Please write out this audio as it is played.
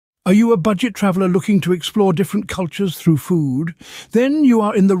Are you a budget traveler looking to explore different cultures through food? Then you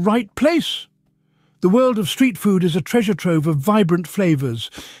are in the right place. The world of street food is a treasure trove of vibrant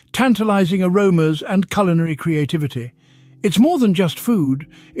flavors, tantalizing aromas and culinary creativity. It's more than just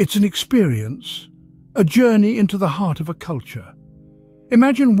food, it's an experience, a journey into the heart of a culture.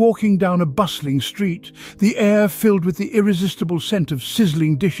 Imagine walking down a bustling street, the air filled with the irresistible scent of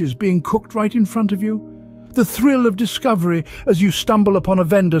sizzling dishes being cooked right in front of you. The thrill of discovery as you stumble upon a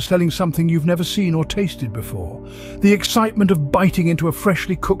vendor selling something you've never seen or tasted before. The excitement of biting into a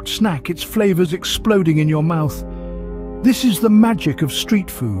freshly cooked snack, its flavors exploding in your mouth. This is the magic of street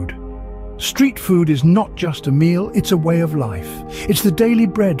food. Street food is not just a meal, it's a way of life. It's the daily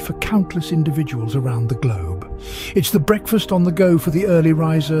bread for countless individuals around the globe. It's the breakfast on the go for the early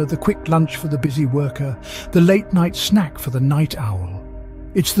riser, the quick lunch for the busy worker, the late night snack for the night owl.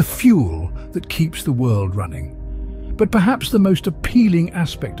 It's the fuel that keeps the world running. But perhaps the most appealing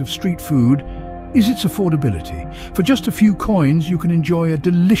aspect of street food is its affordability. For just a few coins, you can enjoy a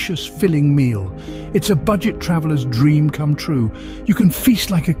delicious, filling meal. It's a budget traveler's dream come true. You can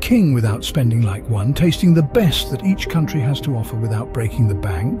feast like a king without spending like one, tasting the best that each country has to offer without breaking the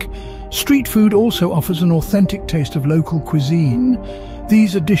bank. Street food also offers an authentic taste of local cuisine.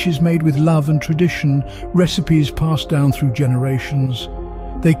 These are dishes made with love and tradition, recipes passed down through generations.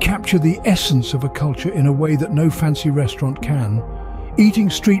 They capture the essence of a culture in a way that no fancy restaurant can. Eating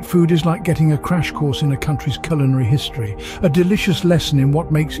street food is like getting a crash course in a country's culinary history, a delicious lesson in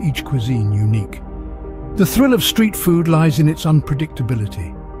what makes each cuisine unique. The thrill of street food lies in its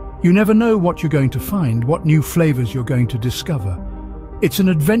unpredictability. You never know what you're going to find, what new flavors you're going to discover. It's an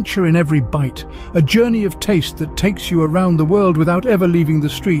adventure in every bite, a journey of taste that takes you around the world without ever leaving the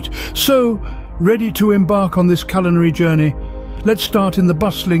street. So, ready to embark on this culinary journey? Let's start in the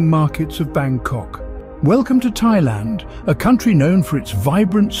bustling markets of Bangkok. Welcome to Thailand, a country known for its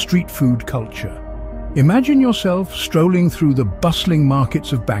vibrant street food culture. Imagine yourself strolling through the bustling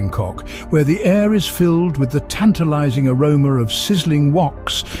markets of Bangkok, where the air is filled with the tantalizing aroma of sizzling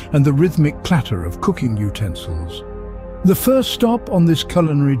woks and the rhythmic clatter of cooking utensils. The first stop on this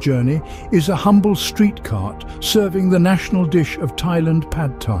culinary journey is a humble street cart serving the national dish of Thailand,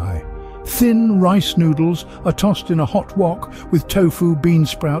 pad thai. Thin rice noodles are tossed in a hot wok with tofu, bean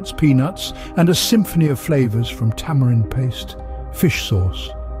sprouts, peanuts, and a symphony of flavors from tamarind paste, fish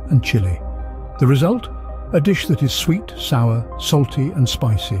sauce, and chili. The result? A dish that is sweet, sour, salty, and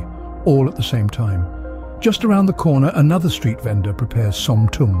spicy, all at the same time. Just around the corner, another street vendor prepares som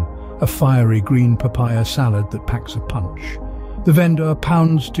tum, a fiery green papaya salad that packs a punch. The vendor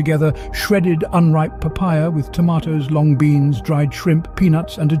pounds together shredded unripe papaya with tomatoes, long beans, dried shrimp,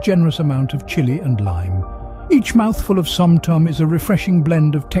 peanuts, and a generous amount of chili and lime. Each mouthful of som tum is a refreshing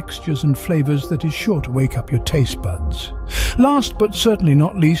blend of textures and flavors that is sure to wake up your taste buds. Last but certainly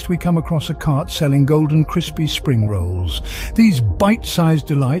not least, we come across a cart selling golden crispy spring rolls. These bite-sized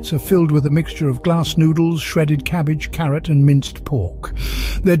delights are filled with a mixture of glass noodles, shredded cabbage, carrot, and minced pork.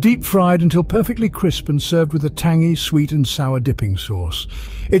 They're deep-fried until perfectly crisp and served with a tangy, sweet and sour dipping sauce.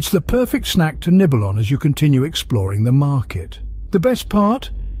 It's the perfect snack to nibble on as you continue exploring the market. The best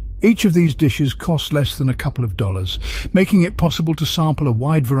part? Each of these dishes costs less than a couple of dollars, making it possible to sample a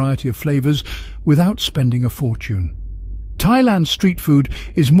wide variety of flavors without spending a fortune. Thailand's street food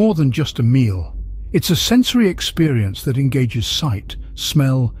is more than just a meal. It's a sensory experience that engages sight,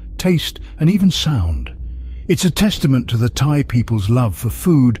 smell, taste, and even sound. It's a testament to the Thai people's love for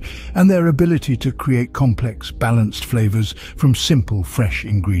food and their ability to create complex, balanced flavors from simple, fresh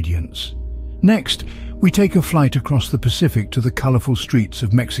ingredients. Next, we take a flight across the Pacific to the colorful streets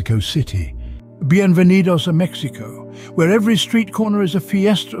of Mexico City. Bienvenidos a Mexico, where every street corner is a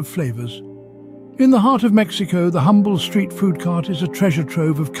fiesta of flavors. In the heart of Mexico, the humble street food cart is a treasure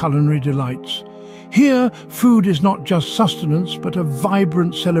trove of culinary delights. Here, food is not just sustenance, but a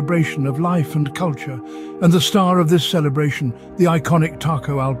vibrant celebration of life and culture. And the star of this celebration, the iconic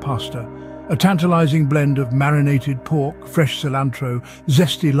taco al pastor, a tantalizing blend of marinated pork, fresh cilantro,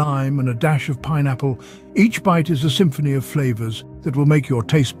 zesty lime, and a dash of pineapple. Each bite is a symphony of flavors that will make your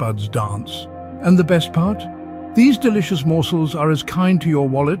taste buds dance. And the best part? These delicious morsels are as kind to your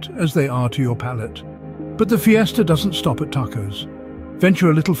wallet as they are to your palate. But the fiesta doesn't stop at tacos.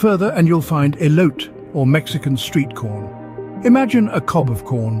 Venture a little further and you'll find elote, or Mexican street corn. Imagine a cob of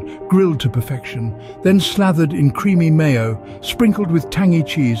corn, grilled to perfection, then slathered in creamy mayo, sprinkled with tangy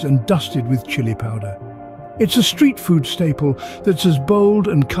cheese and dusted with chili powder. It's a street food staple that's as bold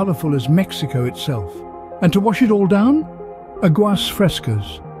and colorful as Mexico itself. And to wash it all down? Aguas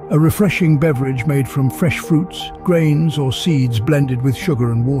frescas, a refreshing beverage made from fresh fruits, grains or seeds blended with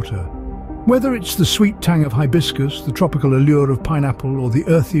sugar and water. Whether it's the sweet tang of hibiscus, the tropical allure of pineapple, or the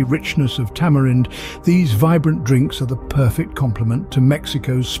earthy richness of tamarind, these vibrant drinks are the perfect complement to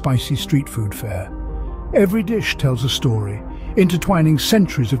Mexico's spicy street food fare. Every dish tells a story, intertwining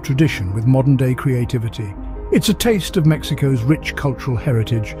centuries of tradition with modern-day creativity. It's a taste of Mexico's rich cultural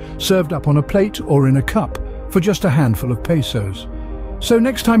heritage, served up on a plate or in a cup for just a handful of pesos. So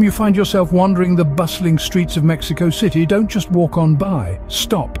next time you find yourself wandering the bustling streets of Mexico City, don't just walk on by.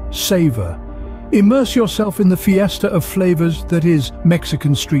 Stop, savor. Immerse yourself in the Fiesta of Flavors that is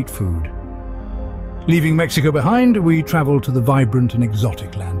Mexican street food. Leaving Mexico behind, we travel to the vibrant and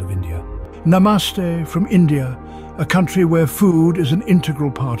exotic land of India. Namaste from India, a country where food is an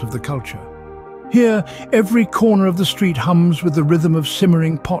integral part of the culture. Here, every corner of the street hums with the rhythm of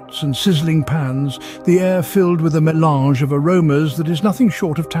simmering pots and sizzling pans, the air filled with a melange of aromas that is nothing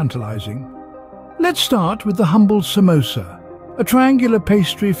short of tantalizing. Let's start with the humble samosa, a triangular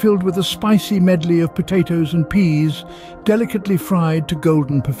pastry filled with a spicy medley of potatoes and peas, delicately fried to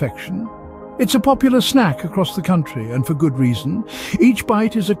golden perfection. It's a popular snack across the country, and for good reason. Each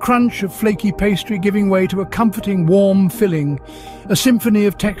bite is a crunch of flaky pastry giving way to a comforting, warm filling, a symphony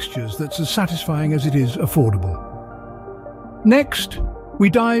of textures that's as satisfying as it is affordable. Next, we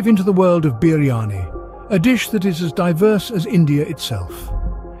dive into the world of biryani, a dish that is as diverse as India itself.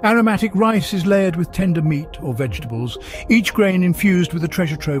 Aromatic rice is layered with tender meat or vegetables, each grain infused with a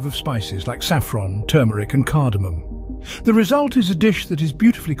treasure trove of spices like saffron, turmeric and cardamom. The result is a dish that is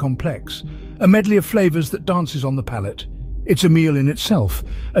beautifully complex, a medley of flavors that dances on the palate. It's a meal in itself,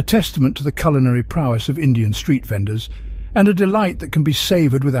 a testament to the culinary prowess of Indian street vendors, and a delight that can be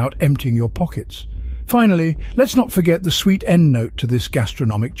savored without emptying your pockets. Finally, let's not forget the sweet end note to this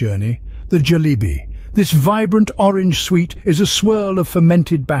gastronomic journey, the jalebi. This vibrant orange sweet is a swirl of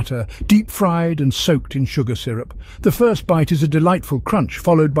fermented batter, deep-fried and soaked in sugar syrup. The first bite is a delightful crunch,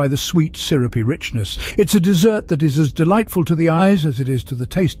 followed by the sweet, syrupy richness. It's a dessert that is as delightful to the eyes as it is to the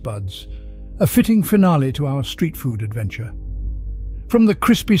taste buds. A fitting finale to our street food adventure. From the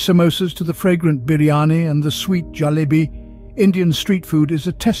crispy samosas to the fragrant biryani and the sweet jalebi, Indian street food is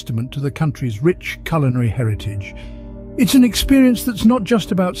a testament to the country's rich culinary heritage. It's an experience that's not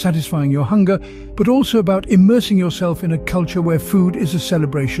just about satisfying your hunger, but also about immersing yourself in a culture where food is a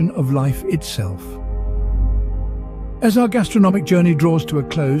celebration of life itself. As our gastronomic journey draws to a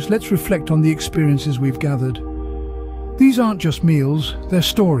close, let's reflect on the experiences we've gathered. These aren't just meals, they're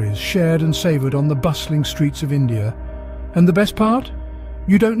stories shared and savoured on the bustling streets of India. And the best part?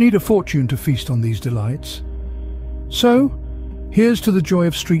 You don't need a fortune to feast on these delights. So, here's to the joy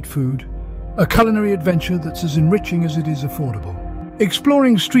of street food. A culinary adventure that's as enriching as it is affordable.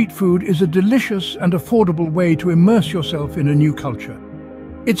 Exploring street food is a delicious and affordable way to immerse yourself in a new culture.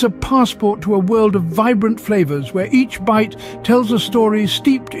 It's a passport to a world of vibrant flavors where each bite tells a story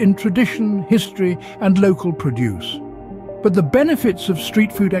steeped in tradition, history, and local produce. But the benefits of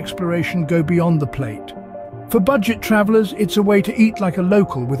street food exploration go beyond the plate. For budget travelers, it's a way to eat like a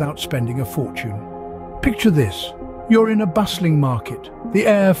local without spending a fortune. Picture this. You're in a bustling market, the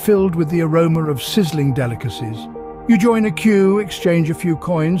air filled with the aroma of sizzling delicacies. You join a queue, exchange a few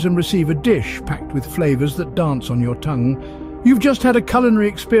coins and receive a dish packed with flavors that dance on your tongue. You've just had a culinary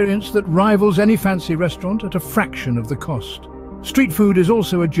experience that rivals any fancy restaurant at a fraction of the cost. Street food is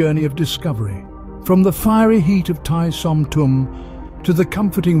also a journey of discovery. From the fiery heat of Thai som tum to the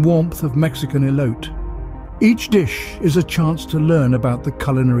comforting warmth of Mexican elote. Each dish is a chance to learn about the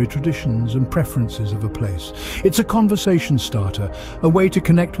culinary traditions and preferences of a place. It's a conversation starter, a way to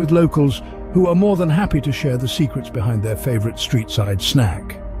connect with locals who are more than happy to share the secrets behind their favorite street-side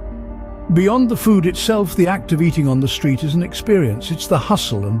snack. Beyond the food itself, the act of eating on the street is an experience. It's the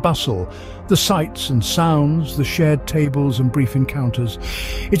hustle and bustle, the sights and sounds, the shared tables and brief encounters.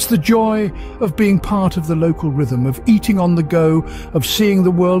 It's the joy of being part of the local rhythm, of eating on the go, of seeing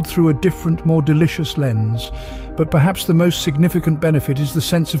the world through a different, more delicious lens. But perhaps the most significant benefit is the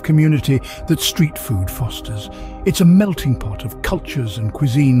sense of community that street food fosters. It's a melting pot of cultures and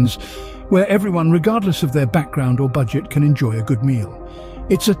cuisines, where everyone, regardless of their background or budget, can enjoy a good meal.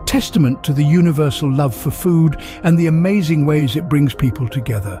 It's a testament to the universal love for food and the amazing ways it brings people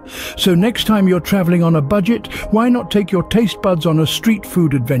together. So next time you're traveling on a budget, why not take your taste buds on a street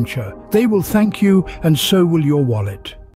food adventure? They will thank you, and so will your wallet.